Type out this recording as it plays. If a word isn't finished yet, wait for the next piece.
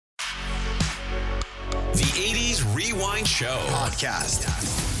The 80s Rewind Show podcast.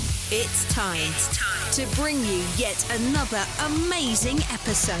 It's time to bring you yet another amazing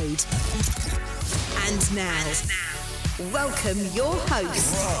episode. And now, welcome your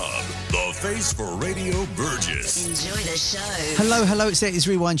host, Rob, the face for Radio Burgess. Enjoy the show. Hello, it's the 80s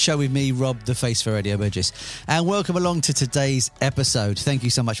Rewind Show with me, Rob, the face for Radio Burgess. And welcome along to today's episode. Thank you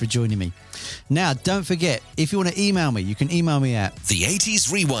so much for joining me. Now, don't forget, if you want to email me, you can email me at The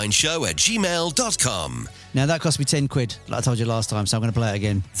 80s Rewind Show at gmail.com. Now, that cost me 10 quid, like I told you last time, so I'm going to play it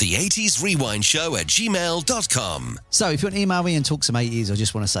again. The 80s Rewind Show at gmail.com. So if you want to email me and talk some 80s or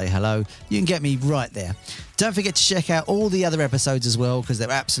just want to say hello, you can get me right there. Don't forget to check out all the other episodes as well, because they're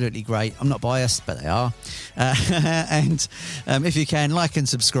absolutely great. I'm not biased, but they are. And if you can, like and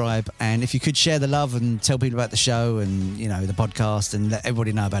subscribe. And if you could share the love and tell people about the show and, you know, the podcast and let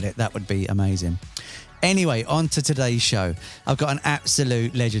everybody know about it, that would be amazing. Anyway, on to today's show. I've got an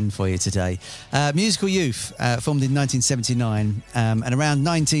absolute legend for you today. Musical Youth, formed in 1979, and around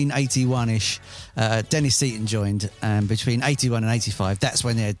 1981-ish, Dennis Seaton joined. Between 81 and 85, that's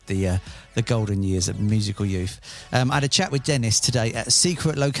when they had the golden years of Musical Youth. I had a chat with Dennis today at a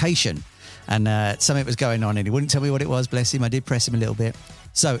secret location, and something was going on, and he wouldn't tell me what it was, bless him. I did press him a little bit.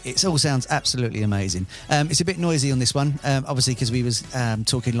 So it all sounds absolutely amazing. It's a bit noisy on this one, obviously, because we was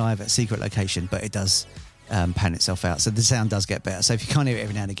talking live at secret location, but it does pan itself out. So the sound does get better. So if you can't hear it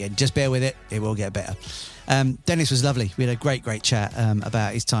every now and again, just bear with it. It will get better. Dennis was lovely. We had a great chat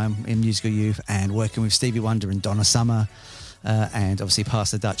about his time in Musical Youth and working with Stevie Wonder and Donna Summer. And obviously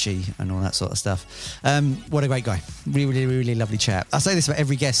past the Dutchie and all that sort of stuff. What a great guy. Really lovely chap. I say this about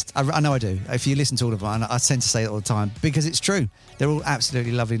every guest. I know I do. If you listen to all of them, I tend to say it all the time because it's true. They're all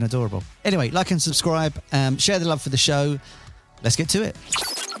absolutely lovely and adorable. Anyway, like and subscribe. Share the love for the show. Let's get to it.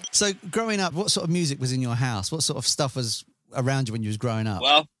 So growing up, what sort of music was in your house? What sort of stuff was around you when you was growing up?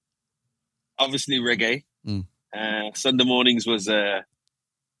 Well, obviously reggae. Sunday mornings was a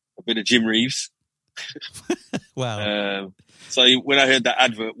bit of Jim Reeves. Wow. So when I heard that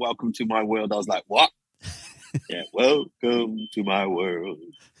advert, "Welcome to my world," I was like, "What?" Yeah, welcome to my world.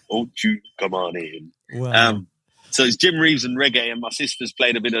 Won't you come on in? Wow. So it's Jim Reeves and reggae, and my sisters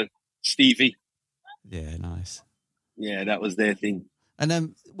played a bit of Stevie. Yeah, nice. Yeah, that was their thing.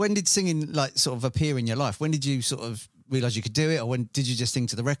 And when did singing like sort of appear in your life? When did you sort of realise you could do it, or when did you just sing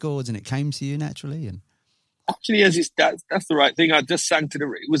to the records and it came to you naturally? And actually, that's the right thing. I just sang to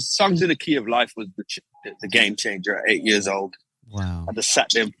it was Songs in the Key of Life was the game changer at 8 years old. Wow. I just sat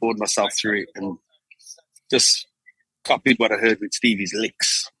there and poured myself through it and just copied what I heard with Stevie's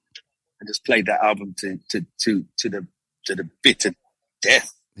licks and just played that album to the bitter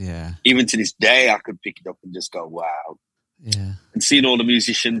death. Yeah. Even to this day, I could pick it up and just go, wow. Yeah. And seeing all the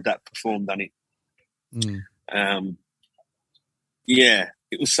musicians that performed on it. Yeah,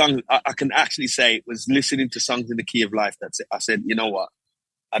 it was songs. I can actually say it was listening to Songs in the Key of Life. That's it. I said, you know what?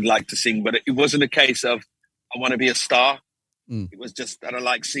 I'd like to sing, but it wasn't a case of I want to be a star. It was just that I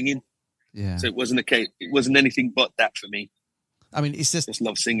like singing. Yeah. So it wasn't a case. It wasn't anything but that for me. I mean, it's just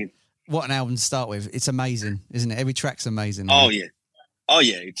love singing. What an album to start with. It's amazing, isn't it? Every track's amazing. Oh yeah.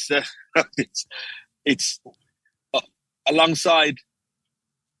 It's alongside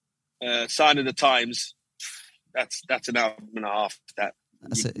Sign of the Times. That's an album and a half.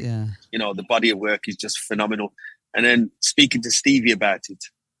 That's it. Yeah. You know, the body of work is just phenomenal. And then speaking to Stevie about it,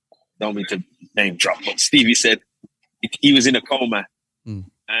 don't mean to name drop, but Stevie said he was in a coma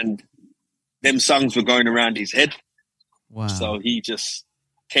and them songs were going around his head. Wow. So he just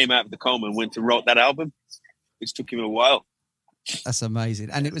came out of the coma and went to write that album, which took him a while. That's amazing.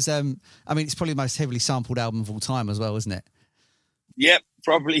 And it was, I mean, it's probably the most heavily sampled album of all time as well, isn't it? Yep,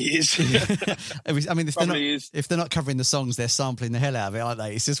 probably is. I mean, if they're not covering the songs, they're sampling the hell out of it, aren't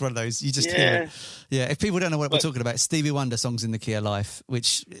they? It's just one of those, you just hear it. Yeah, if people don't know what we're talking about, Stevie Wonder, Songs in the Key of Life,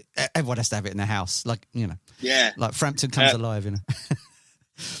 which everyone has to have it in their house. Like, you know. Yeah. Like Frampton Comes Alive, you know.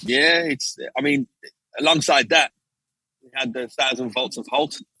 Yeah, I mean, alongside that, we had the 1,000 Volts of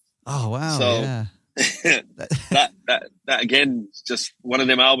Holt. Oh, wow, so, yeah. that again, is just one of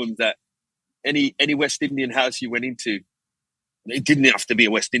them albums that any West Indian house you went into, it didn't have to be a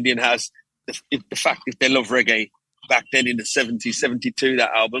West Indian house. The fact if they love reggae back then in the 70s, 72,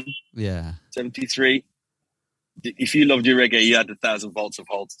 that album, 73. If you loved your reggae, you had the 1,000 Volts of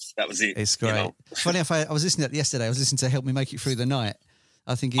Holt. That was it. It's great. You know? Funny enough, I was listening to it yesterday. I was listening to Help Me Make It Through the Night.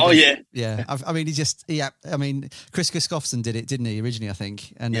 I think. Yeah. I mean, Chris Gustafson did it, didn't he? Originally, I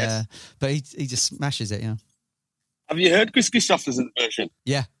think, and yes. But he just smashes it. Yeah. Have you heard Chris Gustafson's version?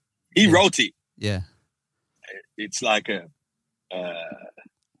 Yeah. He wrote it. Yeah. It's like a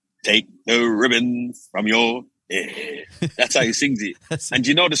take the ribbon from your hair. That's how he sings it. And do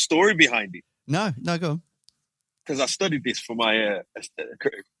you know the story behind it? No, go on. Because I studied this for my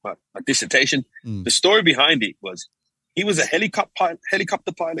dissertation. The story behind it was he was a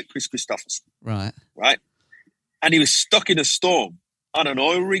helicopter pilot, Chris Christopherson. Right. And he was stuck in a storm on an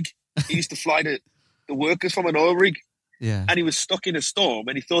oil rig. He used to fly the workers from an oil rig. Yeah. And he was stuck in a storm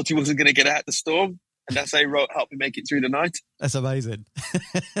and he thought he wasn't going to get out the storm. And that's how he wrote Help Me Make It Through the Night. That's amazing.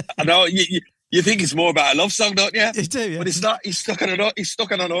 I know, you think it's more about a love song, don't you? You do, yeah. But it's not. He's stuck on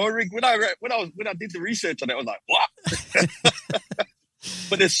an oil rig. When I did the research on it, I was like, what?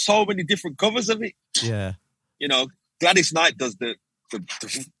 But there's so many different covers of it. Yeah. You know, Gladys Knight does the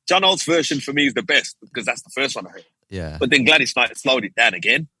John Holt's version for me is the best because that's the first one I heard. Yeah. But then Gladys Knight slowed it down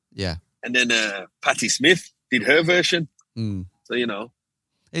again. Yeah. And then Patti Smith did her version. So, you know.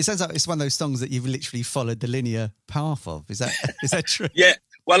 It sounds like it's one of those songs that you've literally followed the linear path of. Is that true? Yeah.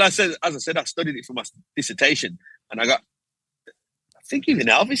 Well, as I said, I studied it for my dissertation and I think even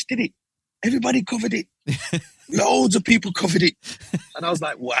Elvis did it. Everybody covered it. Loads of people covered it. And I was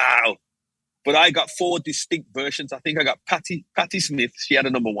like, wow. But I got 4 distinct versions. I think I got Patti Smith. She had a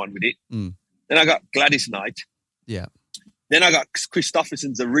number 1 with it. Then I got Gladys Knight. Yeah. Then I got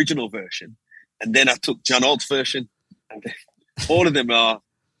Christopherson's original version. And then I took John Holt's version. And all of them are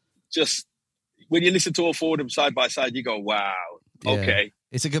just, when you listen to all 4 of them side by side, you go, wow, okay. Yeah.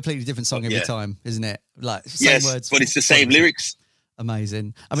 It's a completely different song every time, isn't it? Like, same words. But it's the same lyrics.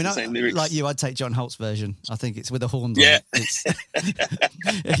 Amazing. I mean, like you, I'd take John Holt's version. I think it's with the horns on it.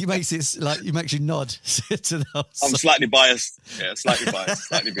 He makes you nod to the whole song. I'm slightly biased. Yeah, slightly biased.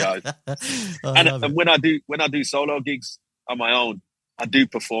 And when I do solo gigs on my own, I do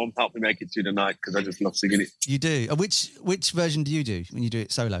perform Help Me Make It Through the Night because I just love singing it. You do? And which version do you do when you do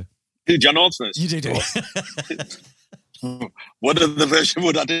it solo? Do John Holt's version. You do it. What other version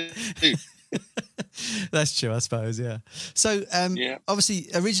would I do? That's true, I suppose, yeah. So, obviously,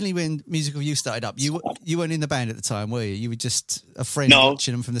 originally when Musical You started up, you weren't in the band at the time, were you? You were just a friend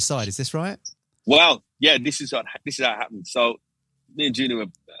watching them from the side. Is this right? Well, yeah, this is how it happened. So, me and Junior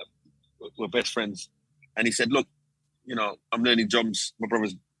were best friends. And he said, look, you know, I'm learning drums. My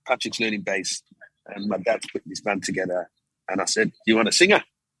brother Patrick's learning bass. And my dad's putting this band together. And I said, do you want a singer?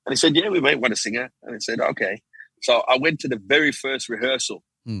 And he said, yeah, we might want a singer. And I said, okay. So I went to the very first rehearsal,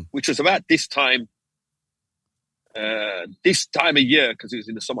 which was about this time of year, because it was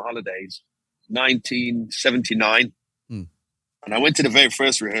in the summer holidays, 1979. And I went to the very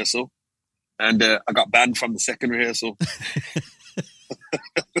first rehearsal and I got banned from the second rehearsal.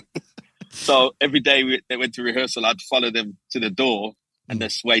 So every day they went to rehearsal, I'd follow them to the door and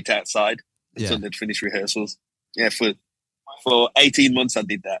just wait outside until they'd finish rehearsals. Yeah, for 18 months I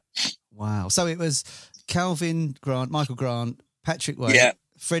did that. Wow. So it was Calvin Grant, Michael Grant, Patrick Way,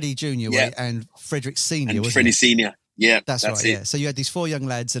 Freddie Jr. Way, and Frederick Sr. And Freddie Sr. Yeah, that's right. Yeah. So you had these 4 young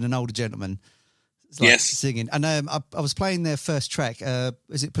lads and an older gentleman. Singing. And I was playing their first track.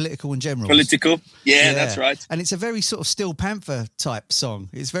 Is it Political and General? Political. Yeah, that's right. And it's a very sort of Steel Panther type song.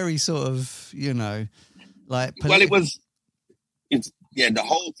 It's very sort of, you know, like. Well, the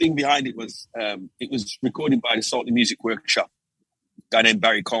whole thing behind it was recorded by the Salty Music Workshop, a guy named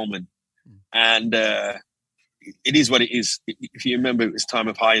Barry Coleman. And it is what it is. If you remember, it was time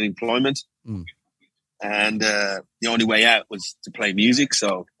of high unemployment. And the only way out was to play music.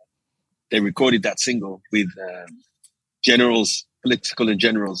 So they recorded that single with Generals, Political and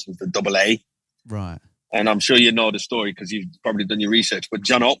Generals with the double A. Right. And I'm sure you know the story because you've probably done your research. But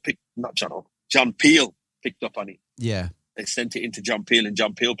John Peel picked up on it. Yeah. They sent it into John Peel and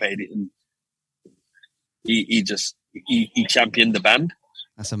John Peel paid it. And he championed the band.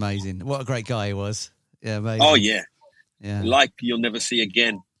 That's amazing. What a great guy he was. Yeah, amazing. Oh, yeah. Yeah. Like you'll never see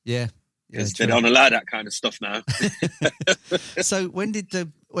again. Yeah. Because they don't allow that kind of stuff now. So when did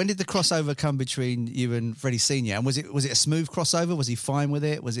the crossover come between you and Freddie Senior? And was it a smooth crossover? Was he fine with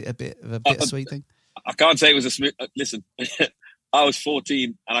it? Was it a bit of a bittersweet thing? I can't say it was a smooth. Listen, I was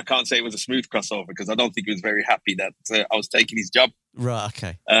 14, and I can't say it was a smooth crossover because I don't think he was very happy that I was taking his job. Right.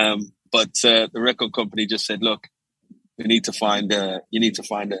 Okay. But the record company just said, "Look, you need to find a."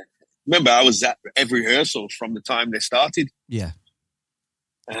 Remember, I was at every rehearsal from the time they started. Yeah.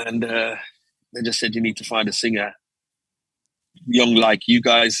 And they just said, you need to find a singer young like you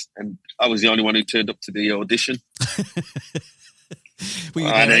guys. And I was the only one who turned up to the audition. Well,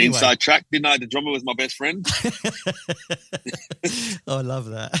 I had an inside track, didn't I? The drummer was my best friend. Oh, I love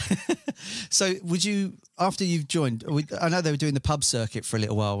that. So would you, after you've joined, I know they were doing the pub circuit for a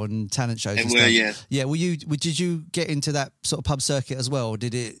little while and talent shows and stuff. Yeah. Yeah, did you get into that sort of pub circuit as well? Or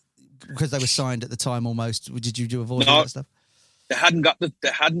did it, because they were signed at the time almost, did you avoid all that stuff? They hadn't got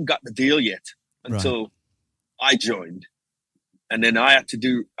the deal yet until I joined, and then I had to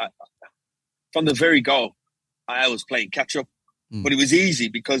do. from the very go, I was playing catch up, but it was easy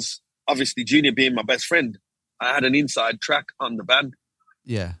because obviously Junior being my best friend, I had an inside track on the band.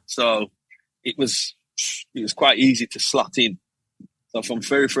 Yeah. So it was quite easy to slot in. So from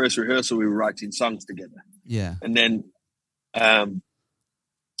very first rehearsal, we were writing songs together. Yeah. And then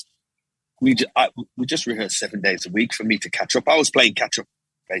we just rehearsed 7 days a week for me to catch up. I was playing catch up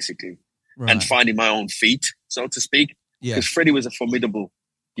basically, and finding my own feet, so to speak. Yeah. Because Freddie was a formidable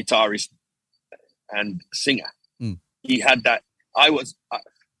guitarist and singer. He had that. I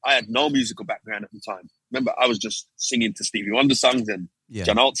had no musical background at the time. Remember, I was just singing to Stevie Wonder songs and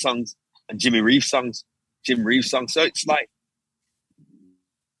John Alt songs and Jim Reeves songs. So it's like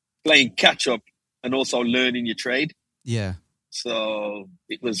playing catch up and also learning your trade. Yeah. So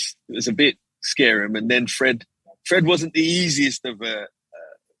it was a bit scary. And then Fred wasn't the easiest of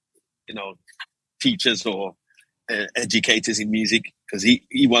teachers or educators in music, because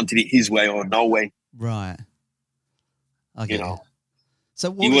he wanted it his way or no way. Right. Okay.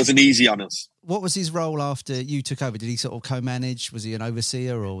 So he wasn't easy on us. What was his role after you took over? Did he sort of co-manage? Was he an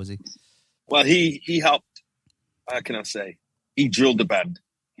overseer, or was he? Well, he helped. How can I say? He drilled the band.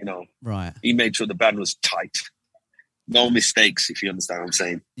 Right. He made sure the band was tight, no mistakes. If you understand what I'm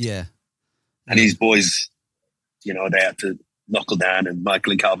saying. Yeah. And his boys, they had to knuckle down, and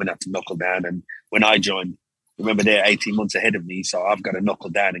Michael and Calvin had to knuckle down. And when I joined, remember, they're 18 months ahead of me, so I've got to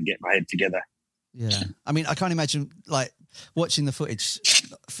knuckle down and get my head together. Yeah. I mean, I can't imagine, like, watching the footage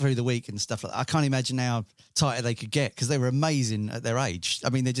through the week and stuff like that. I can't imagine how tighter they could get, because they were amazing at their age. I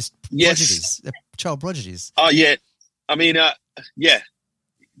mean, they're just prodigies. They're child prodigies. Oh, yeah. I mean,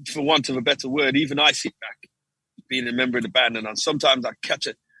 for want of a better word, even I sit back, being a member of the band, and sometimes I catch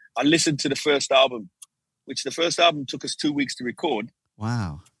it. I listen to the first album, which the first album took us 2 weeks to record.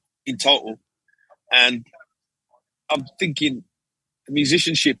 Wow. In total. And I'm thinking the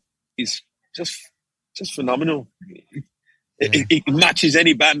musicianship is just phenomenal. It matches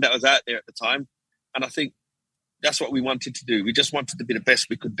any band that was out there at the time. And I think that's what we wanted to do. We just wanted to be the best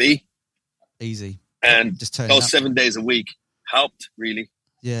we could be. Easy. And just those 7 days a week helped, really.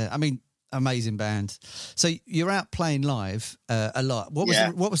 Yeah, I mean, amazing band. So you're out playing live a lot. What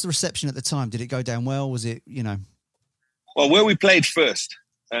was the reception at the time? Did it go down well? Was it, Well, where we played first,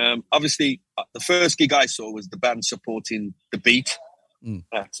 obviously the first gig I saw was the band supporting The Beat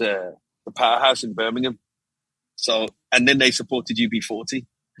at the Powerhouse in Birmingham. So, and then they supported UB40.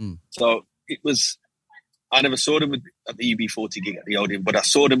 So it was, I never saw them at the UB40 gig at the Odeon, but I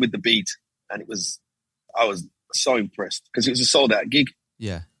saw them with The Beat, and I was so impressed because it was a sold out gig.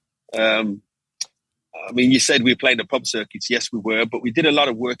 Yeah. I mean, you said we were playing the pub circuits. Yes, we were, but we did a lot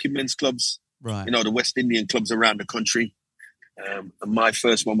of working men's clubs. Right. The West Indian clubs around the country. And my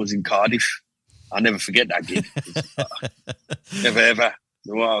first one was in Cardiff. I'll never forget that gig. Never ever.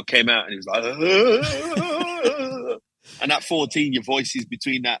 The while came out and it was like, and at 14, your voice is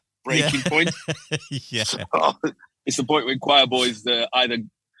between that breaking point. Yeah. So, it's the point when choir boys are either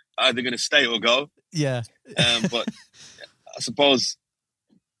going to stay or go. Yeah. But I suppose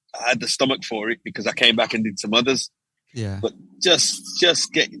I had the stomach for it because I came back and did some others. Yeah. But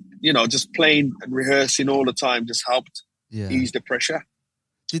just get, just playing and rehearsing all the time just helped ease the pressure.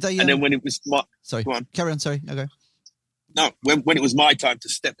 Did they? And then when it was sorry, go on. Carry on. Sorry, okay. No, when it was my time to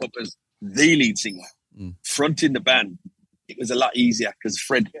step up as the lead singer, fronting the band, it was a lot easier because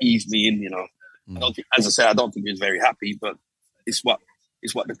Fred eased me in. I don't think, as I said, I don't think he was very happy, but it's what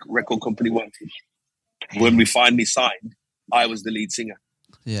the record company wanted. When we finally signed, I was the lead singer.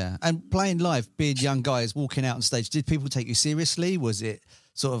 Yeah, and playing live, being young guys walking out on stage, did people take you seriously? Was it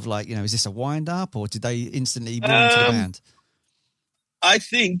sort of like, is this a wind up, or did they instantly warm to the band? I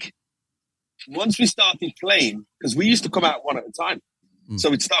think once we started playing, because we used to come out one at a time. So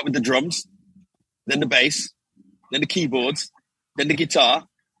we'd start with the drums, then the bass, then the keyboards, then the guitar,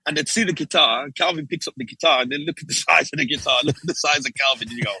 and they'd see the guitar, and Calvin picks up the guitar, and then look at the size of the guitar, look at the size of Calvin,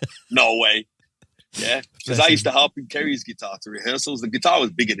 and you go, no way. Yeah, because I used to help him carry his guitar to rehearsals. The guitar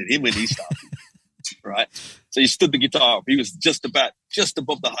was bigger than him when he started, right? So he stood the guitar up. He was just above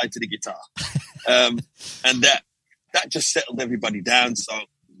the height of the guitar. And that just settled everybody down. So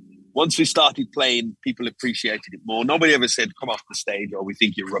once we started playing, people appreciated it more. Nobody ever said, come off the stage, or we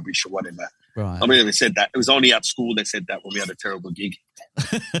think you're rubbish or whatever. Right. Nobody ever said that. It was only at school they said that when we had a terrible gig.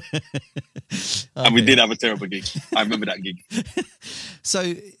 And we did have a terrible gig. I remember that gig.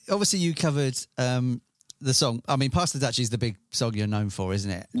 So obviously you covered the song. I mean, Past the Dutchie is the big song you're known for, isn't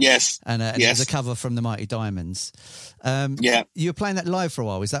it? Yes. And yes. It was a cover from the Mighty Diamonds. Yeah. You were playing that live for a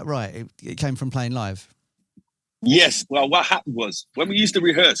while, is that right? It came from playing live? Yes. Well, what happened was when we used to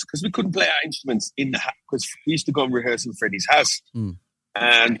rehearse, because we couldn't play our instruments in the house, because we used to go and rehearse in Freddie's house.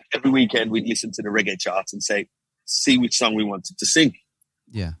 And every weekend we'd listen to the reggae charts and see which song we wanted to sing.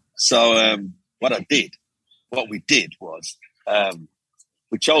 Yeah. So what we did was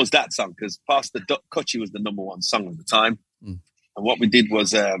we chose that song because Pastor Dutchie was the number one song at the time. And what we did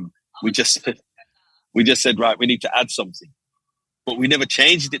was we just said, right, we need to add something. But we never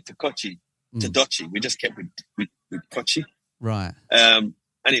changed it to Dutchie. We just kept with Dutchie. Right. And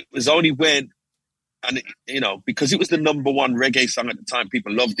it was only when, because it was the number one reggae song at the time,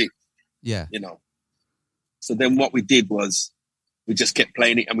 people loved it. Yeah. So then what we did was we just kept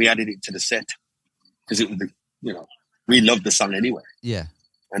playing it and we added it to the set because it was, we loved the song anyway. Yeah.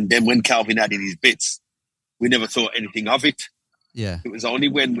 And then when Calvin added his bits, we never thought anything of it. Yeah. It was only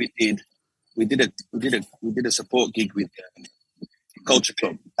when we did a support gig with Culture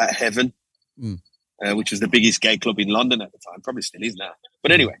Club at Heaven, which was the biggest gay club in London at the time. Probably still is now.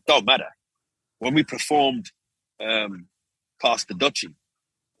 But anyway, don't matter. When we performed Pastor Dutchie,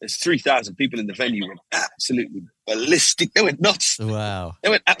 there's 3,000 people in the venue went absolutely ballistic. They went nuts. Wow. They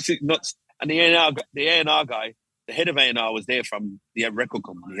went absolutely nuts. And the A&R guy, the head of A&R was there from the record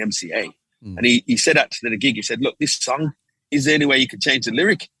company, MCA. And he said after the gig, he said, look, this song, is there any way you could change the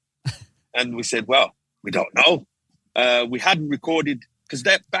lyric? And we said, well, we don't know. We hadn't recorded, because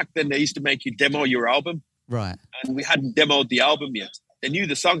back then they used to make you demo your album. Right. And we hadn't demoed the album yet. They knew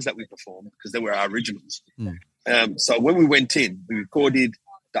the songs that we performed because they were our originals. So when we went in, we recorded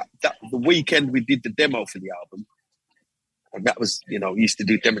that the weekend we did the demo for the album. And that was, we used to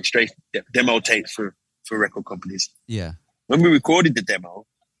do demo tapes for record companies. Yeah. When we recorded the demo,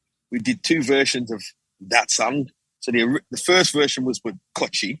 we did two versions of that song. So the first version was with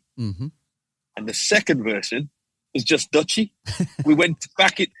Dutchie, and the second version was just Dutchie. We went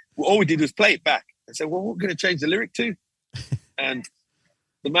back all we did was play it back and said, well, what are we going to change the lyric to? And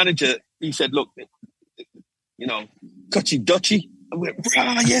the manager, he said, look, Dutchie. And we went,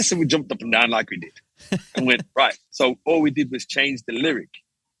 yes, and we jumped up and down like we did. And went, right. So all we did was change the lyric.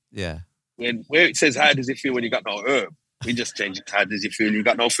 Yeah. Where it says, how does it feel when you got no herb? We just changed it to, how does it feel when you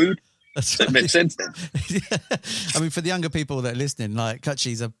got no food? So it makes sense then. Yeah. I mean, for the younger people that are listening, like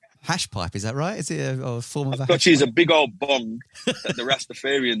Dutchie's a hash pipe, is that right? Is it a form of a Dutchie's a big old bong that the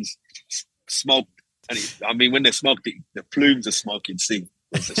Rastafarians smoked. And when they smoked it, the plumes of smoke you'd see.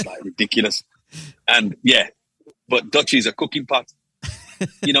 It's just like ridiculous. And yeah, but Dutchie's a cooking pot.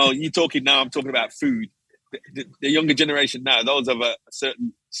 You're talking now, I'm talking about food. The younger generation now, those of a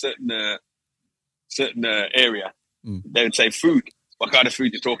certain area, they would say food. What kind of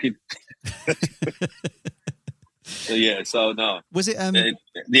food you're talking? So no. Was it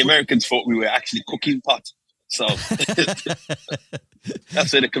the Americans thought we were actually cooking pot. So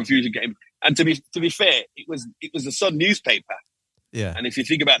that's where the confusion came. And to be fair, it was the Sun newspaper. Yeah. And if you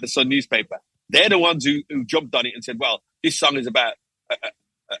think about the Sun newspaper, they're the ones who jumped on it and said, well, this song is about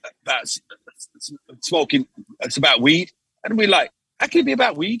smoking, it's about weed. And we're like, how can it be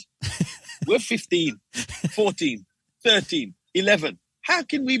about weed? We're 15, 14, 13, 11. How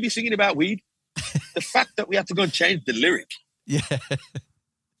can we be singing about weed? The fact that we had to go and change the lyric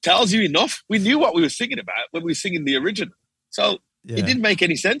tells you enough. We knew what we were singing about when we were singing the original. So it didn't make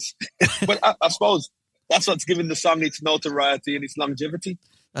any sense. But I suppose that's what's given the song its notoriety and its longevity.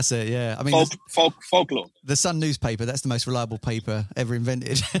 That's it, yeah. I mean, folklore. The Sun newspaper, that's the most reliable paper ever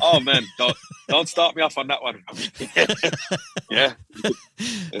invented. Oh, man, don't start me off on that one. Yeah.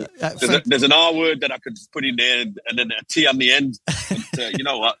 There's an R word that I could put in there and then a T on the end. But, you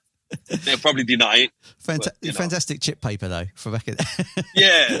know what? They'll probably deny it. Fantastic chip paper, though, for back in.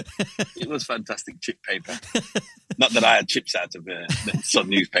 Yeah, it was fantastic chip paper. Not that I had chips out of the Sun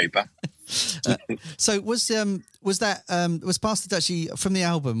newspaper. So was Pastor Dutchie from the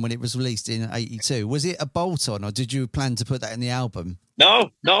album when it was released in '82? Was it a bolt-on, or did you plan to put that in the album? No,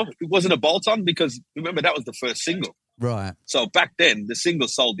 it wasn't a bolt-on because remember that was the first single. Right. So back then the single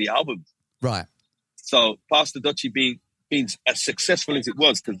sold the album. Right. So Pastor Dutchie being as successful as it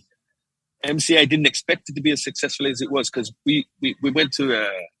was, because MCA didn't expect it to be as successful as it was, because we went to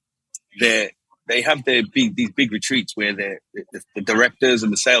they have these big retreats where the directors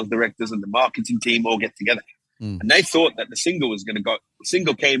and the sales directors and the marketing team all get together. And they thought that the single was going to go. The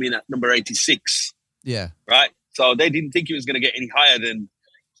single came in at number 86. Yeah. Right. So they didn't think it was going to get any higher than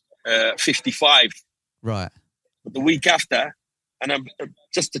 55. Right. But the week after, and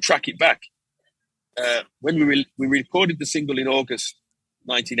just to track it back, when we recorded the single in August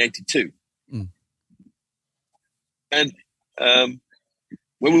 1982, and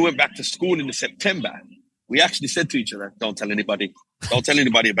when we went back to school in September, we actually said to each other, don't tell anybody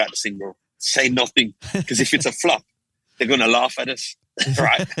about the single. Say nothing, because if it's a flop, they're going to laugh at us,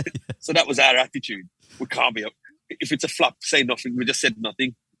 right? So that was our attitude. We can't be if it's a flop, say nothing. We just said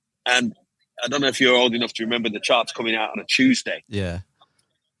nothing. And I don't know if you're old enough to remember the charts coming out on a Tuesday. Yeah.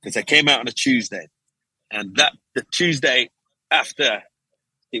 Because they came out on a Tuesday. And the Tuesday after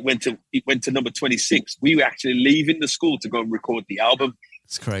it went to number 26, we were actually leaving the school to go and record the album.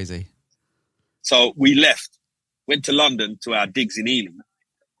 It's crazy. So we left, went to London to our digs in Ealing.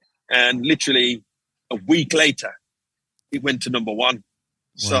 And literally a week later, it went to number 1.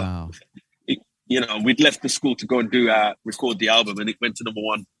 Wow. So, we'd left the school to go and record the album, and it went to number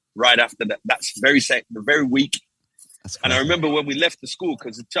 1 right after that. That's the very week. And I remember when we left the school,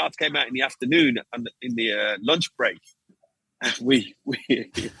 because the charts came out in the afternoon and in the lunch break. We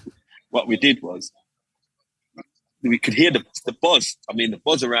what we did was we could hear the buzz. I mean, the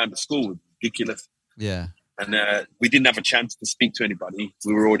buzz around the school was ridiculous. Yeah. And we didn't have a chance to speak to anybody.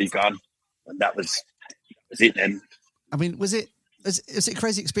 We were already gone, and that was it then. I mean, was it a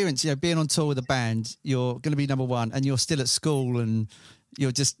crazy experience? Being on tour with a band, you're going to be number 1, and you're still at school, and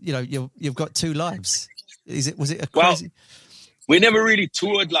you're just, you've got 2 lives. Was it a crazy? Well, we never really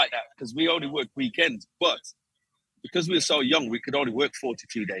toured like that because we only worked weekends. But because we were so young, we could only work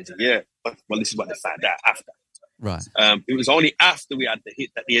 42 days a year. But, well, this is what they found out after. Right. It was only after we had the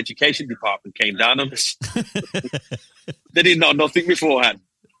hit that the education department came down on us. They didn't know nothing beforehand.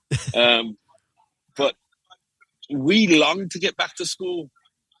 But we longed to get back to school,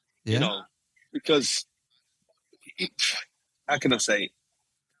 because how can I say?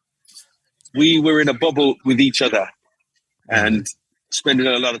 We were in a bubble with each other and spending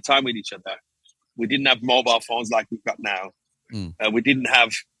a lot of time with each other. We didn't have mobile phones like we've got now. We didn't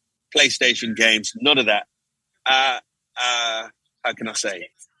have PlayStation games, none of that. How can I say?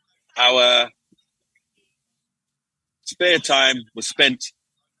 Our spare time was spent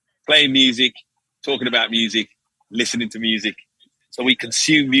playing music, talking about music, listening to music. So we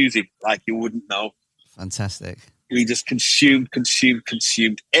consumed music like you wouldn't know. Fantastic. We just consumed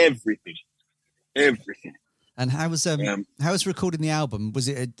everything. And how was recording the album? Was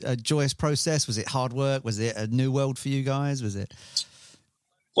it a joyous process? Was it hard work? Was it a new world for you guys? Was it?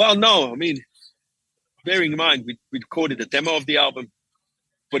 Well, no. I mean, bearing in mind, we recorded a demo of the album,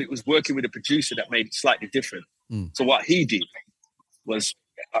 but it was working with a producer that made it slightly different. So what he did was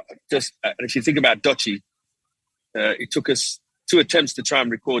if you think about Dutchie, it took us 2 attempts to try and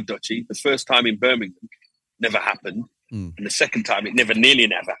record Dutchie. The first time in Birmingham never happened. And the second time, it nearly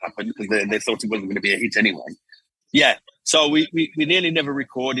never happened because they thought it wasn't going to be a hit anyway. Yeah. So we nearly never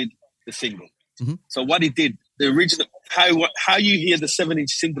recorded the single. Mm-hmm. So what he did, the original, how you hear the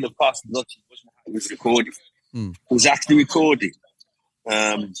 7-inch single of Past the Dutchie wasn't how it was recorded. It was actually recorded.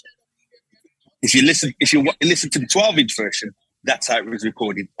 If you listen to the 12-inch version, that's how it was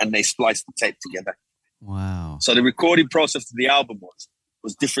recorded, and they spliced the tape together. Wow. So the recording process of the album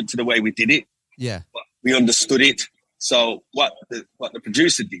was different to the way we did it. Yeah. But we understood it. So what the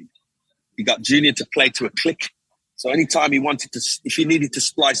producer did, he got Junior to play to a click. So anytime if he needed to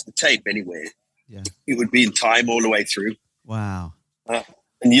splice the tape anywhere, it would be in time all the way through. Wow. And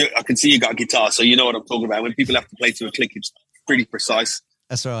I can see you got a guitar, so you know what I'm talking about. When people have to play to a click, it's pretty precise.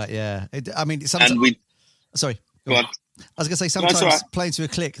 That's right, yeah. Sometimes... Sorry. Go on. I was going to say, sometimes playing to a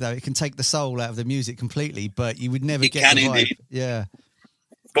click, though, it can take the soul out of the music completely, but you would never get the vibe. Indeed. Yeah.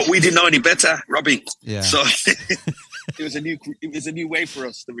 But we didn't know any better, Robbie. Yeah. So it was a new way for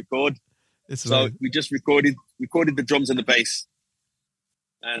us to record. Right. We just recorded the drums and the bass.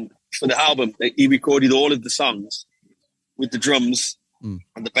 And for the album, he recorded all of the songs with the drums and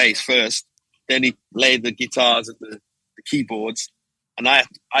the bass first. Then he laid the guitars and the keyboards. And I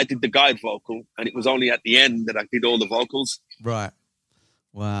did the guide vocal, and it was only at the end that I did all the vocals. Right.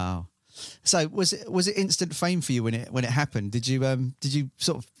 Wow. So was it instant fame for you when it happened? Did you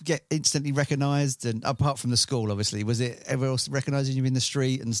sort of get instantly recognised? And apart from the school, obviously, was it everyone else recognising you in the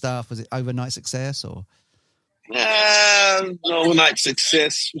street and stuff? Was it overnight success or? No overnight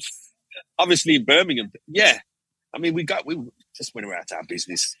success. Obviously in Birmingham, yeah. I mean, we just went about our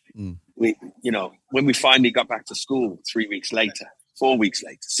business. We, when we finally got back to school 3 weeks later, 4 weeks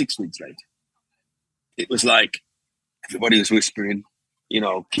later, 6 weeks later, it was like everybody was whispering.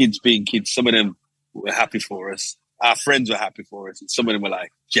 Kids being kids, some of them were happy for us. Our friends were happy for us. And some of them were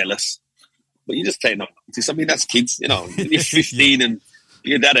like jealous. But you just take no notice. I mean, that's kids, you're 15 and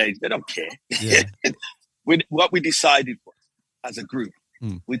you're that age. They don't care. Yeah. What we decided was, as a group,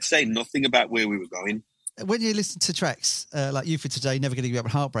 we'd say nothing about where we were going. When you listen to tracks like You For Today, Never Gonna Give Up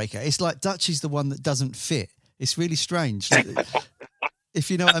and Heartbreaker, it's like Dutchie's the one that doesn't fit. It's really strange.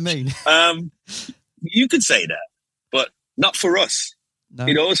 If you know what I mean. You could say that, but not for us. No.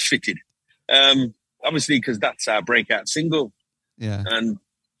 It always fitted. Obviously, because that's our breakout single. Yeah. And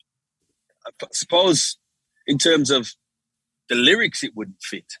I suppose in terms of the lyrics, it wouldn't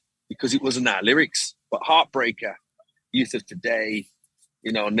fit because it wasn't our lyrics. But Heartbreaker, Youth of Today,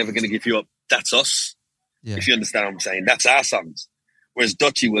 Never Gonna Give You Up, that's us. Yeah. If you understand what I'm saying, that's our songs. Whereas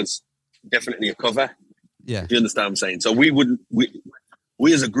Dutchie was definitely a cover. Yeah. If you understand what I'm saying. So we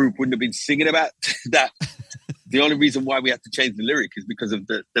as a group wouldn't have been singing about that. The only reason why we had to change the lyric is because of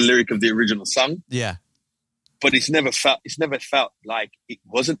the lyric of the original song. Yeah. But it's never felt like it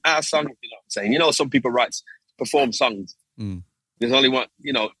wasn't our song. You know what I'm saying? Some people perform songs. There's only one,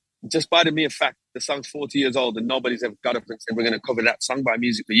 just by the mere fact the song's 40 years old and nobody's ever got up and said, we're going to cover that song by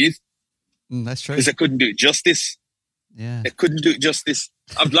Music for Youth. That's true. Because they couldn't do it justice. Yeah. They couldn't do it justice.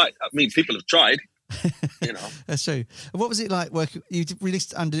 People have tried, That's true. What was it like working? You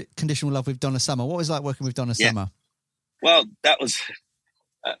released Unconditional Love with Donna Summer. What was it like working with Donna Summer? Well,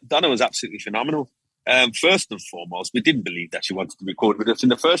 Donna was absolutely phenomenal. First and foremost, we didn't believe that she wanted to record with us in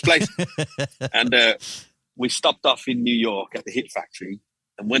the first place. And we stopped off in New York at the Hit Factory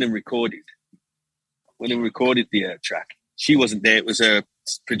and went and recorded the track. She wasn't there. It was a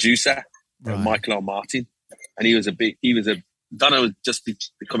producer, Michael O. Martin. And Donna had just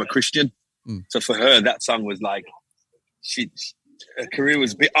become a Christian. So for her, that song was like, her career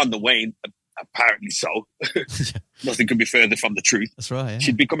was a bit on the wane, apparently so. Nothing could be further from the truth. That's right. Yeah.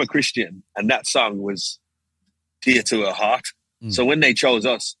 She'd become a Christian, and that song was dear to her heart. So when they chose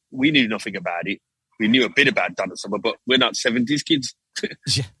us, we knew nothing about it. We knew a bit about Donna Summer, but we're not 70s kids.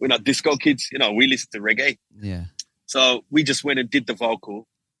 We're not disco kids. We listen to reggae. Yeah. So we just went and did the vocal.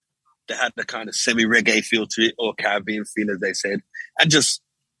 They had the kind of semi-reggae feel to it, or Caribbean feel, as they said. And just,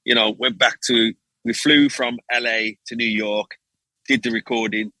 we flew from LA to New York, did the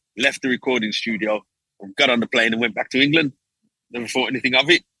recording, left the recording studio, got on the plane and went back to England. Never thought anything of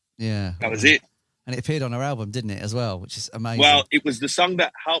it. Yeah. That was it. And it appeared on her album, didn't it, as well, which is amazing. Well, it was the song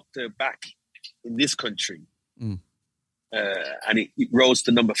that helped her back in this country. And it rose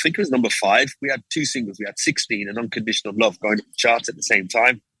to I think it was number 5. We had 2 singles. We had 16 and Unconditional Love going up the charts at the same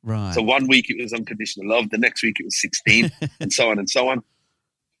time. Right. So one week it was Unconditional Love, the next week it was 16, and so on and so on.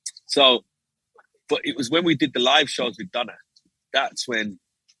 So, but it was when we did the live shows with Donna, that's when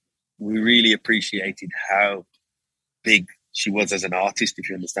we really appreciated how big she was as an artist, if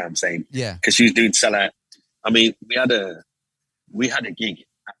you understand what I'm saying. Yeah. Because she was doing sellout. I mean, we had a gig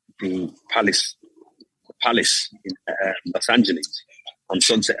at the Palace in Los Angeles on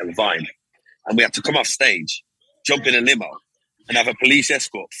Sunset and Vine, and we had to come off stage, jump in a limo, and have a police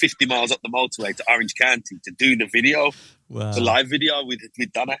escort 50 miles up the motorway to Orange County to do the video, the live video with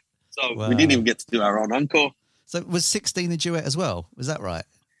Donna. So we didn't even get to do our own encore. So was 16 a duet as well? Was that right?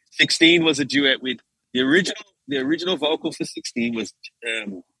 16 was a duet with the original vocal for 16 was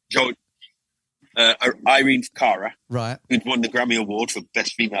Irene Cara, right, who'd won the Grammy Award for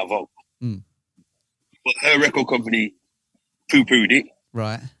Best Female Vocal. But her record company poo-pooed it.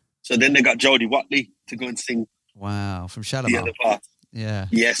 Right. So then they got Jodie Watley to go and sing. Wow, from Shalimar. The other part. Yeah.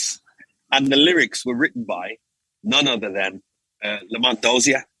 Yes. And the lyrics were written by none other than Lamont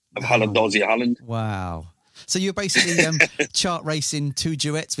Dozier of Holland, Dozier Holland. Wow. So you're basically chart racing 2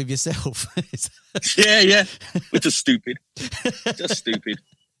 duets with yourself. Yeah. Which is stupid. Just stupid.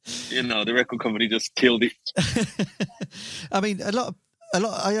 The record company just killed it. I mean,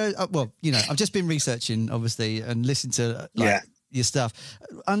 I've just been researching, obviously, and listened to your stuff.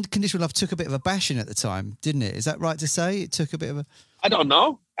 Unconditional Love took a bit of a bashing at the time, didn't it? Is that right to say? It took a bit of a... I don't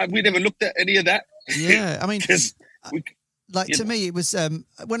know. We never looked at any of that. Yeah, I mean... to me, it was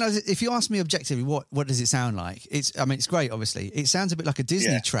if you ask me objectively, what does it sound like? It's great. Obviously, it sounds a bit like a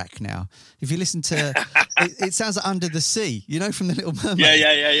Disney track now. If you listen to, it sounds like Under the Sea, from The Little Mermaid.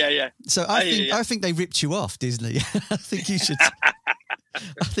 Yeah. So I think they ripped you off, Disney. I think you should.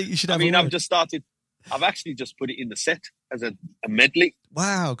 I think you should. Have I've actually just put it in the set as a medley.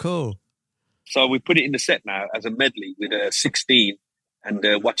 Wow, cool. So we put it in the set now as a medley with 16 and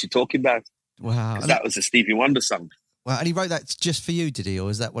What You Talking About. Wow, that was a Stevie Wonder song. Wow, and he wrote that just for you, did he, or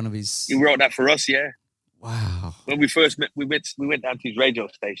was that one of his? He wrote that for us, yeah. Wow. When we first met, we went down to his radio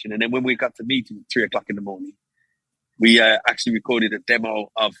station, and then when we got to meet him at 3:00 in the morning, we actually recorded a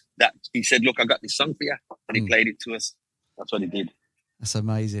demo of that. He said, "Look, I got this song for you," and he played it to us. That's what he did. That's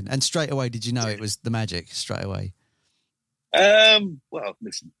amazing. And straight away, did you know it was the magic? Straight away. Well,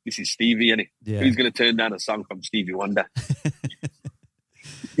 listen, this is Stevie, isn't it? Yeah. Who's going to turn down a song from Stevie Wonder?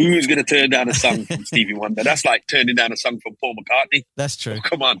 Who's going to turn down a song from Stevie Wonder? That's like turning down a song from Paul McCartney. That's true. Oh,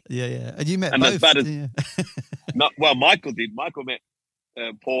 come on. Yeah. And you met and both. As bad as, Michael did. Michael met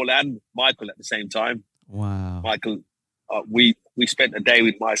Paul and Michael at the same time. Wow. Michael, we spent a day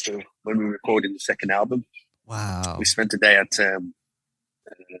with Michael when we were recording the second album. Wow. We spent a day at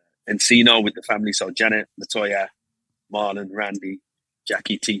Encino with the family. So Janet, Latoya, Marlon, Randy,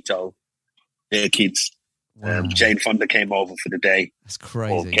 Jackie, Tito, their kids. Wow. Jane Fonda came over for the day. That's Or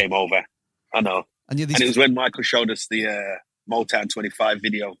crazy. came over. I know. And And it was when Michael showed us the Motown 25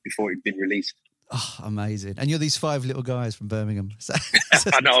 video before it'd been released. Oh, amazing. And you're these 5 little guys from Birmingham. So,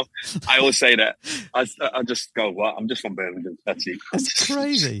 I know. I always say that. I just go, what? I'm just from Birmingham. That's it. that's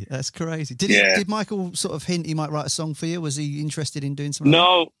crazy. That's crazy. Did Michael sort of hint he might write a song for you? Was he interested in doing something?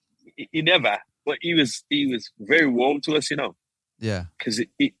 No, he never. But he was very warm to us, you know. Yeah. Because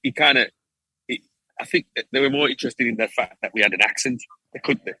he kind of, I think they were more interested in the fact that we had an accent. They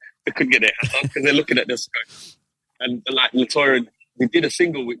couldn't get their hands on because they're looking at us. And like Latoya, we did a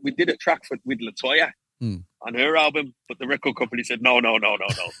single. We did a track with Latoya on her album, but the record company said no. And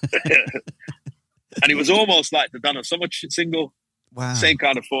it was almost like the Donna Summer single, same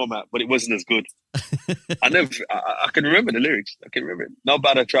kind of format, but it wasn't as good. I can remember the lyrics. I can remember it. No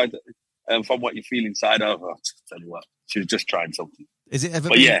bad. Tried to, from what you feel inside of. Oh, tell you what, she was just trying something. Has it ever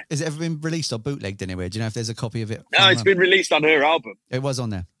been released or bootlegged anywhere? Do you know if there's a copy of it? No, it's been released on her album. It was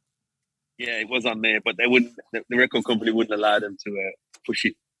on there. Yeah, it was on there, but they wouldn't. The record company wouldn't allow them to push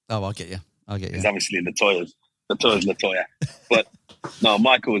it. Oh, I get you. It's obviously Latoya's Latoya. But no,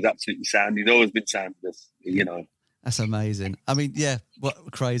 Michael was absolutely sound. He's always been sound with us, you know. That's amazing. I mean, yeah,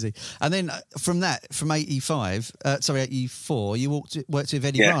 what crazy. And then from 84, you worked with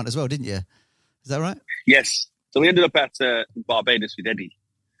Eddie Grant as well, didn't you? Is that right? Yes. So we ended up at Barbados with Eddie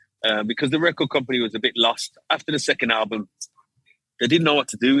because the record company was a bit lost. After the second album, they didn't know what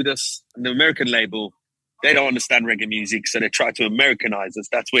to do with us. And the American label, they don't understand reggae music, so they tried to Americanize us.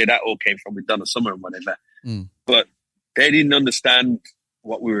 That's where that all came from with Donna Summer and whatever. But they didn't understand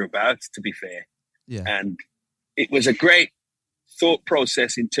what we were about, to be fair. Yeah. And it was a great thought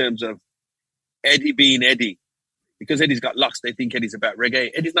process in terms of Eddie being Eddie. Because Eddie's got lost, they think Eddie's about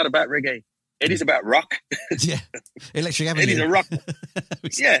reggae. Eddie's not about reggae. Eddie's about rock. Yeah. Electric Avenue. Eddie's a rock.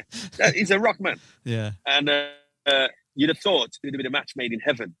 Yeah. He's a rock man. Yeah. And you'd have thought it would have been a match made in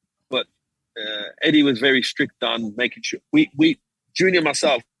heaven. But Eddie was very strict on making sure. We Junior and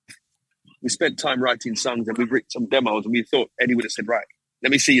myself, we spent time writing songs and we've written some demos and we thought Eddie would have said, right,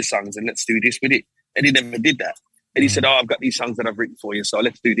 let me see your songs and let's do this with it. Eddie never did that. Eddie said, I've got these songs that I've written for you, so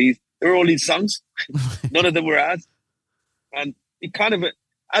let's do these. There were all these songs. None of them were ours. And it kind of,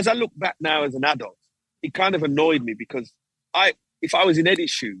 as I look back now as an adult, it kind of annoyed me because if I was in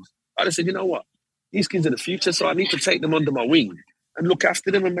Eddie's shoes, I'd have said, you know what? These kids are the future, so I need to take them under my wing and look after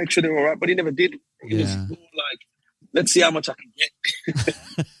them and make sure they're all right. But he never did. It was more like, let's see how much I can get.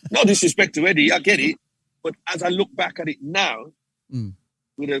 No disrespect to Eddie, I get it. But as I look back at it now,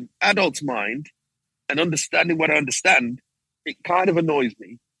 with an adult's mind and understanding what I understand, it kind of annoys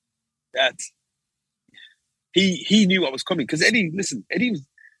me that he knew what was coming. Because Eddie was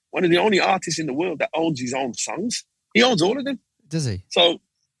one of the only artists in the world that owns his own songs. He owns all of them. Does he? So,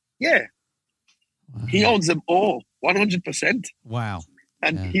 yeah. Wow. He owns them all, 100%. Wow.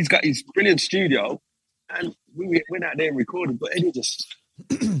 And he's got his brilliant studio. And we went out there and recorded. But Eddie just...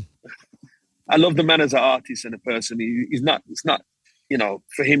 I love the man as an artist and a person. It's not, you know,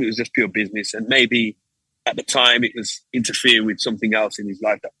 for him it was just pure business. And maybe at the time it was interfering with something else in his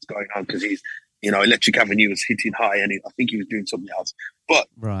life that was going on because he's, you know, Electric Avenue was hitting high and I think he was doing something else. But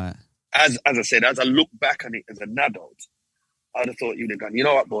as I said, as I look back on it as an adult, I'd have thought you'd have gone, you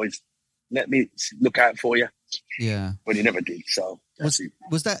know what, boys, let me look out for you. Yeah. But he never did. So was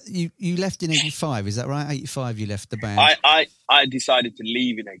that you left in 85? Is that right? 85 you left the band. I decided to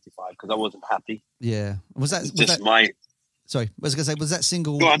leave in 85 because I wasn't happy. Yeah. Was that Sorry, I was going to say, was that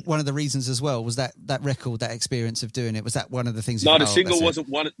single one of the reasons as well? Was that record, that experience of doing it? Was that one of the things? No, the single wasn't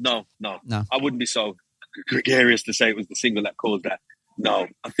one. No. I wouldn't be so gregarious to say it was the single that caused that. No,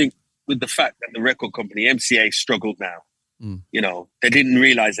 I think with the fact that the record company MCA struggled now. You know, they didn't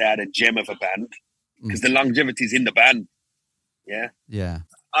realize they had a gem of a band because the longevity is in the band. Yeah. Yeah.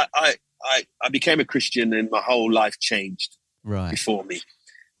 I became a Christian and my whole life changed before me.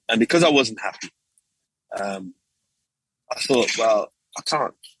 And because I wasn't happy, I thought, well, I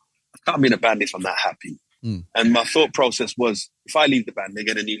can't be in a band if I'm not happy. And my thought process was, if I leave the band, they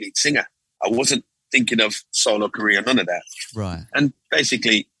get a new lead singer. I wasn't thinking of solo career, none of that. Right. And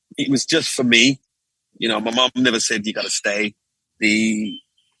basically, it was just for me. You know, my mom never said, you got to stay. The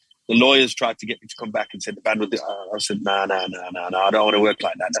lawyers tried to get me to come back and said the band would I said, no, I don't want to work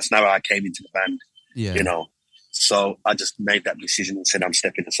like that. That's not how I came into the band, you know. So I just made that decision and said, I'm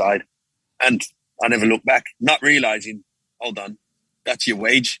stepping aside. And I never looked back, not realizing, hold on, that's your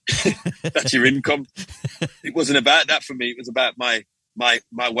wage. That's your income. It wasn't about that for me. It was about my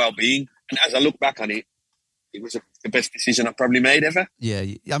well-being. And as I look back on it, it was the best decision I probably made ever. Yeah,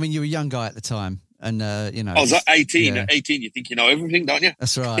 I mean, you were a young guy at the time, and you know, I was 18. Yeah. At 18, you think you know everything, don't you?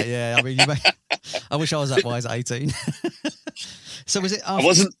 That's right. Yeah, I mean, I wish I was that wise at 18. So was it? After... I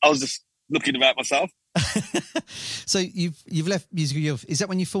wasn't. I was just looking about myself. So you've left music. Is that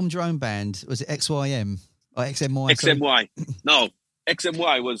when you formed your own band? Was it XYM or XMY? XMY. No,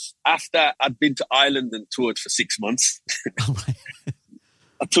 XMY was after I'd been to Ireland and toured for 6 months. Oh, right.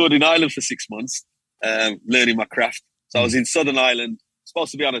 I toured in Ireland for 6 months, learning my craft. So I was in Southern Ireland,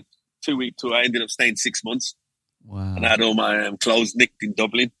 supposed to be on a 2-week tour. I ended up staying 6 months. Wow. And I had all my clothes nicked in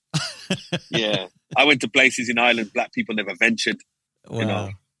Dublin. Yeah. I went to places in Ireland black people never ventured. Wow. You know,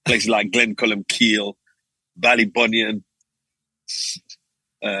 places like Glencullen, Keel, Ballybunion,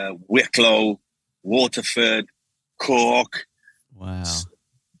 Wicklow, Waterford, Cork. Wow.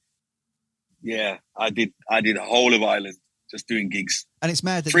 Yeah, I did the whole of Ireland just doing gigs. And it's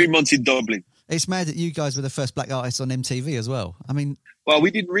mad that 3 months in Dublin. It's mad that you guys were the first black artists on MTV as well. I mean, well,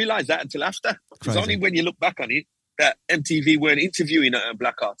 we didn't realise that until after. It's only when you look back on it that MTV weren't interviewing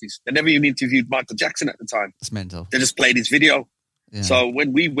black artists. They never even interviewed Michael Jackson at the time. It's mental. They just played his video. Yeah. So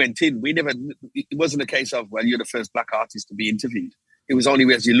when we went in, it wasn't a case of, well, you're the first black artist to be interviewed. It was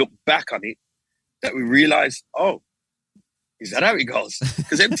only as you look back on it that we realised, oh, is that how it goes?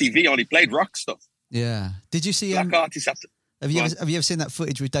 Because MTV only played rock stuff. Yeah. Did you see black artists have to... Have you ever seen that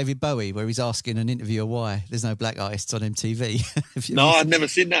footage with David Bowie where he's asking an interviewer why there's no black artists on MTV? No, I've never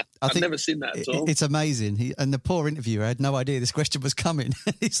seen that. I've never seen that at all. It's amazing. And the poor interviewer had no idea this question was coming.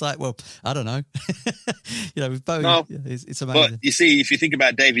 He's like, well, I don't know. You know, with Bowie, no, it's amazing. But you see, if you think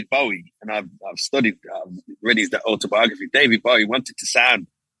about David Bowie, and I've read his autobiography, David Bowie wanted to sound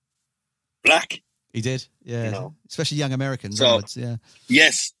black. He did, yeah. You know? Especially young Americans. So, onwards, yeah.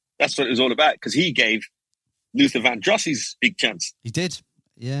 Yes, that's what it was all about, because he gave Luther Vandross's big chance. He did.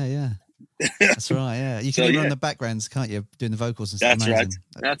 Yeah. That's right, yeah. You can run the backgrounds, can't you, doing the vocals and stuff. That's amazing.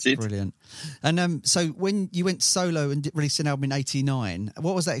 Right. That's it. Brilliant. And so when you went solo and released an album in 89,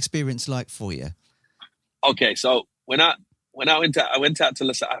 what was that experience like for you? Okay, so when I went out to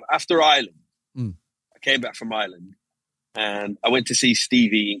listen after Ireland, I came back from Ireland and I went to see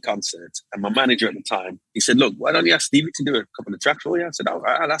Stevie in concert, and my manager at the time, he said, look, why don't you ask Stevie to do a couple of tracks for you? I said, oh,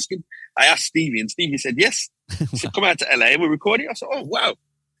 I'll ask him. I asked Stevie, and Stevie said, yes. He said, come out to LA and we're recording. I said, oh, wow.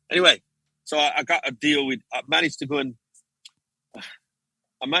 Anyway, so I got a deal with, I managed to go and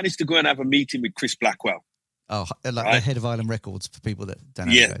have a meeting with Chris Blackwell. Oh, like right? The head of Island Records, for people that don't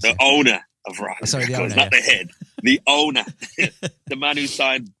know. Yeah, the owner of Island Records, not the head. The owner. The man who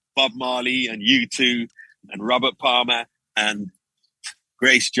signed Bob Marley and U2 and Robert Palmer and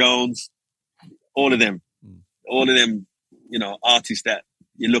Grace Jones, all of them, you know, artists that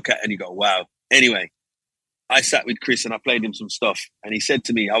you look at and you go, wow. Anyway, I sat with Chris and I played him some stuff, and he said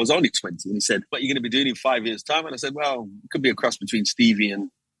to me, I was only 20, and he said, what are you going to be doing in 5 years' time? And I said, well, it could be a cross between Stevie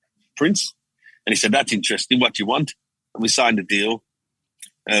and Prince. And he said, that's interesting. What do you want? And we signed a deal,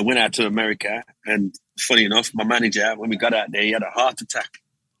 went out to America, and funny enough, my manager, when we got out there, he had a heart attack.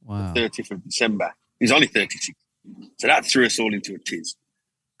 Wow. The 30th of December. He's only 36. So that threw us all into a tiz.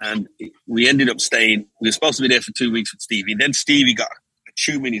 And we ended up staying. We were supposed to be there for 2 weeks with Stevie. Then Stevie got a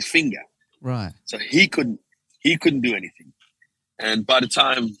tumor in his finger. Right. So he couldn't do anything. And by the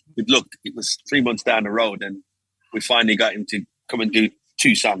time we looked, it was 3 months down the road, and we finally got him to come and do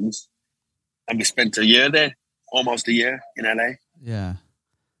 2 songs. And we spent a year there, almost a year in LA. Yeah.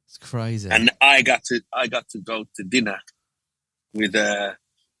 It's crazy. And I got to go to dinner with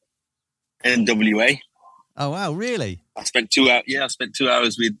NWA. Oh wow, really? I spent 2 hours. Yeah, I spent 2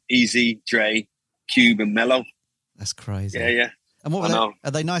 hours with Easy, Dre, Cube, and Mello. That's crazy. Yeah. And what were they?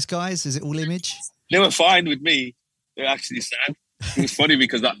 Are they nice guys? Is it all image? They were fine with me. They were actually sad. It was funny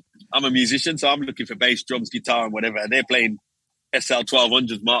because I'm a musician, so I'm looking for bass, drums, guitar, and whatever. And they're playing SL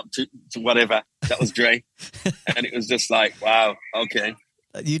 1200s Mark II to whatever. That was Dre, and it was just like, wow, okay.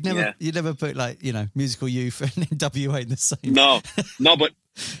 You'd never put, like, you know, Musical Youth and NWA in the same. No, but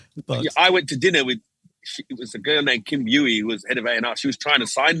I went to dinner with. It was a girl named Kim Buey who was head of A&R. She was trying to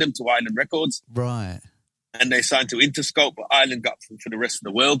sign them to Island Records. Right. And they signed to Interscope, but Island got them for the rest of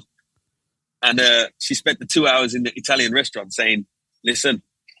the world. And she spent the 2 hours in the Italian restaurant saying, listen,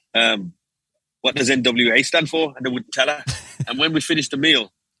 what does NWA stand for? And they wouldn't tell her. And when we finished the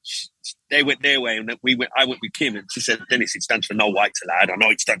meal, they went their way and I went with Kim, and she said, Dennis, it stands for no whites allowed. I know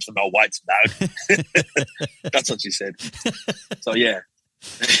it stands for no whites allowed. That's what she said. So, yeah.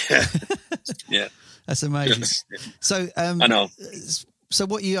 Yeah. That's amazing. So, I know. So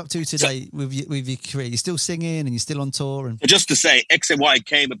what are you up to today with your career? You're still singing and you're still on tour? And just to say, XMY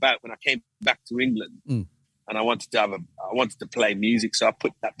came about when I came back to England. and I wanted to play music. So I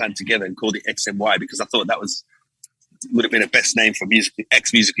put that band together and called it XMY because I thought that would have been the best name for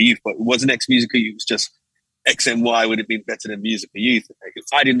X Musical Youth, but it wasn't X Musical Youth. It was just XMY would have been better than Musical Youth.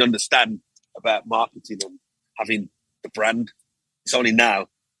 I didn't understand about marketing and having the brand. It's only now.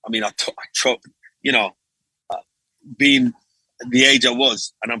 I mean, being the age I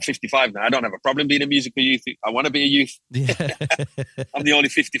was, and I'm 55 now, I don't have a problem being a musical youth. I want to be a youth. Yeah. I'm the only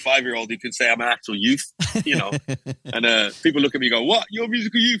 55-year-old who can say I'm an actual youth, And people look at me and go, what? You're a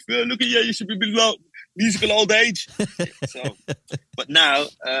musical youth? Look at you. You should be below musical old age. So, but now,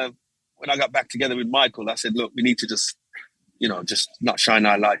 when I got back together with Michael, I said, look, we need to just not shine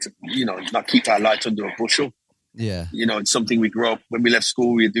our light, not keep our light under a bushel. Yeah. It's something we grew up, when we left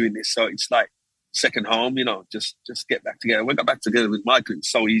school, we were doing this. So it's like second home, just get back together. When I got back together with Michael, it's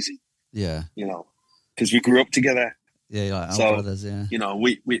so easy. Yeah. Because we grew up together. Yeah, like our brothers, yeah.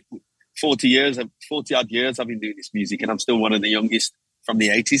 We 40 odd years I've been doing this music, and I'm still one of the youngest from the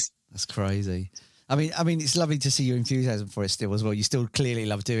 80s. That's crazy. I mean, it's lovely to see your enthusiasm for it still as well. You still clearly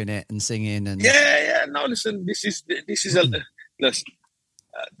love doing it and singing. And yeah. No, listen, this is listen.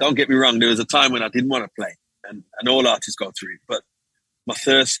 Don't get me wrong. There was a time when I didn't want to play, and all artists go through it. But my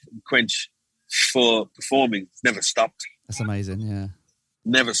thirst and quench for performing never stopped. That's amazing. Yeah,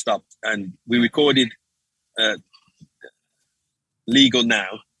 never stopped. And we recorded Legal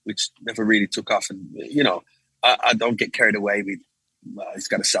Now, which never really took off. And I don't get carried away with, it's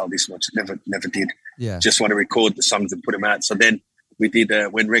got to sell this much. Never did. Yeah. Just want to record the songs and put them out. So then we did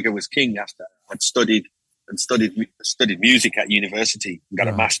When Reggae Was King. After I'd studied music at university and got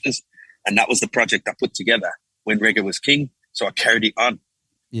a master's, and that was the project I put together, When Reggae Was King. So I carried it on.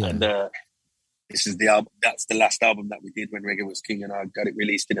 Yeah. And this is the album. That's the last album that we did, When Reggae Was King, and I got it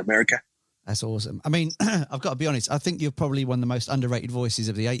released in America. That's awesome. I mean, I've got to be honest. I think you're probably one of the most underrated voices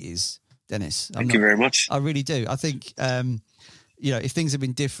of the 80s, Dennis. Thank you very much. I really do. I think. If things had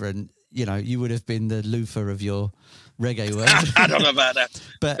been different, you would have been the Luther of your reggae world. I don't know about that.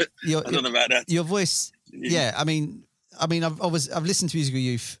 But I don't know about that. Your voice, yeah. I mean, I've listened to Musical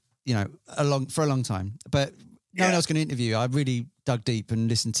Youth, for a long time. But no one else can interview you. I really dug deep and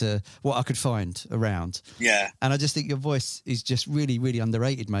listened to what I could find around. Yeah. And I just think your voice is just really, really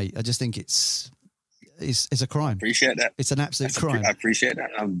underrated, mate. I just think it's a crime. Appreciate that. It's an absolute crime. I appreciate that.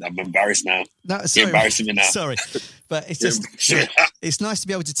 I'm embarrassed now. No, sorry. You're embarrassing me now. Sorry, but it's just it's nice to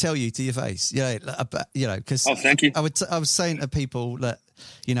be able to tell you to your face. Because thank you. I was saying to people that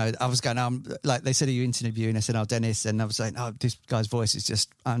I was going, like they said, are you interviewing? I said, Dennis, and I was saying, this guy's voice is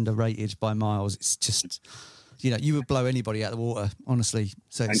just underrated by miles. It's just, you would blow anybody out of the water, honestly.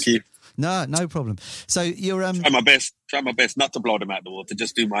 So thank you. No problem. So you're try my best not to blow them out of the water,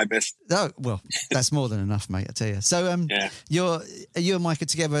 just do my best. Oh, well, that's more than enough, mate, I tell you. So you and Mike are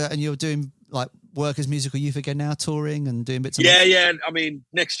together and you're doing like work as Musical Youth again now, touring and doing bits of Yeah. I mean,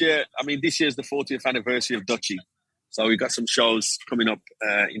 this year's the 40th anniversary of Dutchie. So we got some shows coming up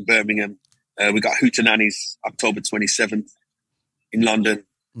in Birmingham. We got Hootenannies October 27th in London.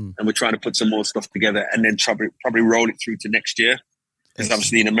 And we're trying to put some more stuff together and then probably roll it through to next year. Because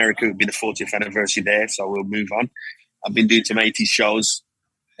obviously in America, it would be the 40th anniversary there, so we'll move on. I've been doing some 80s shows,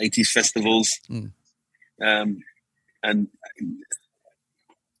 80s festivals. And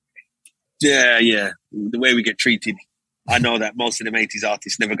the way we get treated, I know that most of them 80s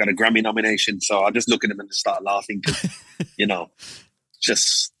artists never got a Grammy nomination, so I just look at them and just start laughing because,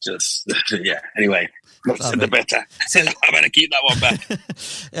 anyway. The better. So, I better keep that one back.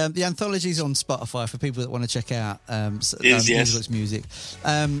 The anthology's on Spotify for people that want to check out yes. music.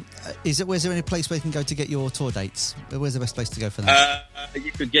 Was there any place where you can go to get your tour dates? Where's the best place to go for that?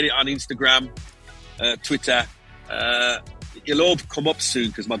 You could get it on Instagram, Twitter. It'll all come up soon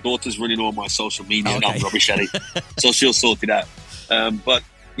because my daughter's running all my social media and I'm rubbish at it. So she'll sort it out. But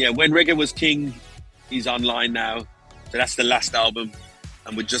yeah, When Reggae Was King is online now. So that's the last album.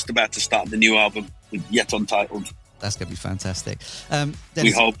 And we're just about to start the new album, Yet Untitled. That's going to be fantastic. Dennis,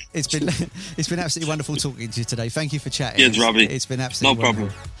 we hope. It's been absolutely wonderful talking to you today. Thank you for chatting. Yes, Robbie. It's been absolutely wonderful.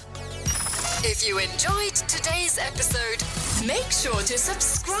 No problem. If you enjoyed today's episode, make sure to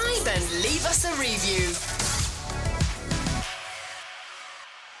subscribe and leave us a review.